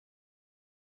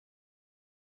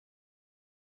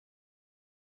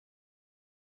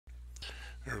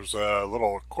There's a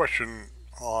little question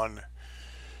on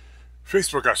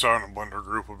Facebook I saw in a Blender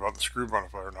group about the screw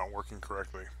modifier not working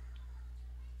correctly.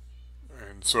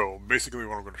 And so basically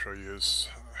what I'm going to show you is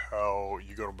how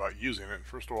you go about using it.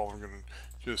 First of all, I'm going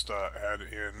to just add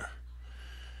in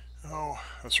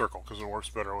a circle because it works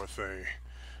better with a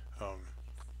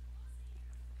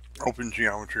open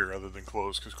geometry rather than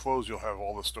closed, because closed you'll have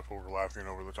all this stuff overlapping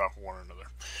over the top of one another.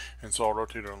 And so I'll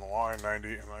rotate it on the line 90,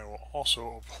 and I will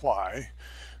also apply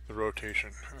the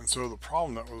rotation. And so the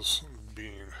problem that was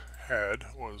being had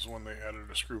was when they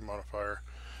added a screw modifier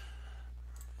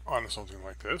onto something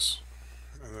like this,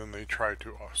 and then they tried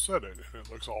to offset it, and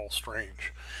it looks all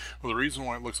strange. Well, the reason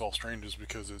why it looks all strange is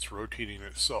because it's rotating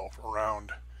itself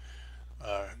around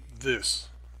this,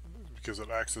 because it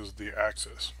acts as the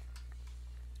axis.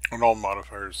 On all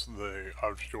modifiers, the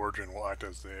object origin will act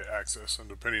as the axis, and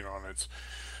depending on its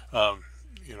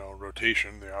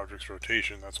rotation, the object's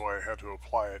rotation, that's why I had to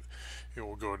apply it, it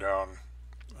will go down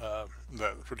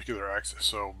that particular axis.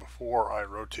 So before I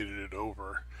rotated it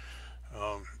over,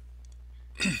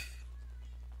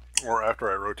 or after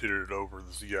I rotated it over,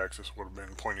 the z-axis would have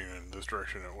been pointing in this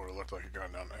direction. It would have looked like it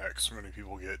gone down to x. Many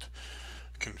people get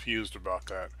confused about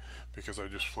that because I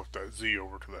just flipped that z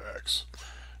over to the x.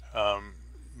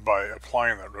 By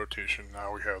applying that rotation,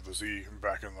 now we have the z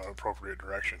back in the appropriate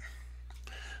direction.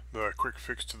 The quick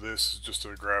fix to this is just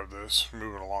to grab this,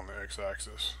 move it along the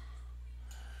x-axis,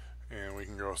 and we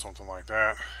can go something like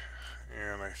that.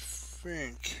 And I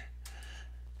think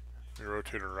we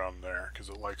rotate it around there because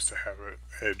it likes to have it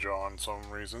edge on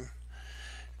some reason.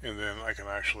 And then I can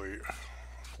actually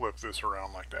flip this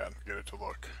around like that and get it to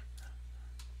look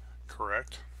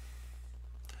correct.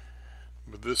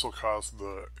 But this will cause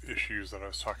the issues that I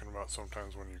was talking about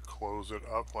sometimes when you close it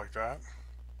up like that.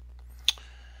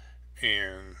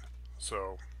 And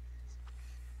so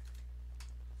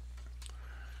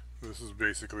this is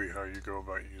basically how you go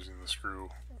about using the screw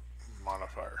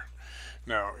modifier.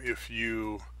 Now if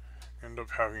you end up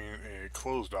having a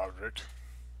closed object,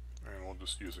 and we'll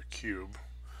just use a cube,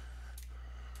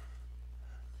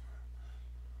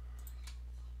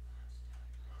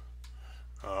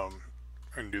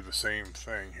 and do the same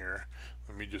thing here.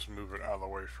 Let me just move it out of the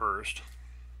way first,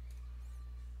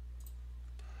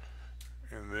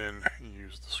 and then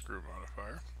use the screw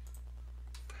modifier.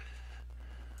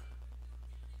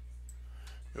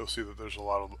 You'll see that there's a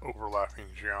lot of overlapping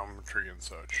geometry and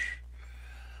such.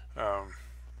 And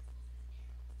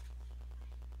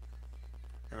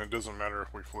it doesn't matter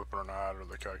if we flip it or not, or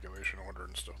the calculation order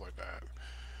and stuff like that.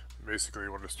 Basically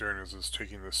what it's doing is it's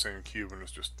taking the same cube and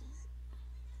it's just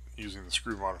using the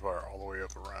screw modifier all the way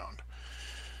up around.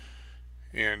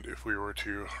 And if we were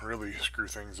to really screw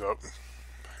things up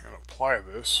and apply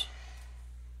this,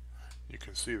 you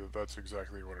can see that that's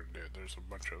exactly what it did. There's a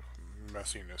bunch of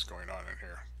messiness going on in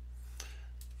here.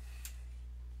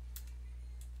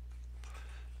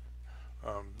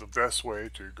 The best way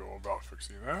to go about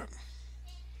fixing that,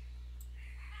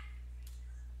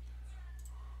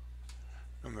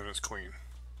 and then it's clean.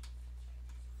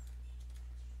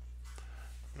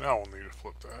 Now we'll need to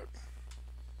flip that.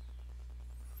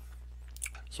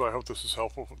 So I hope this is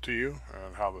helpful to you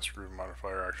and how the screw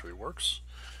modifier actually works.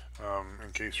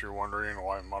 In case you're wondering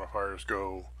why modifiers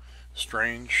go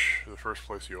strange, the first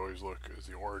place you always look is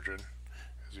the origin.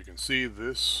 As you can see,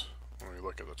 this, when we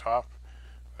look at the top,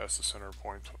 that's the center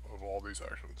point of all these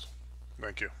actions.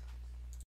 Thank you.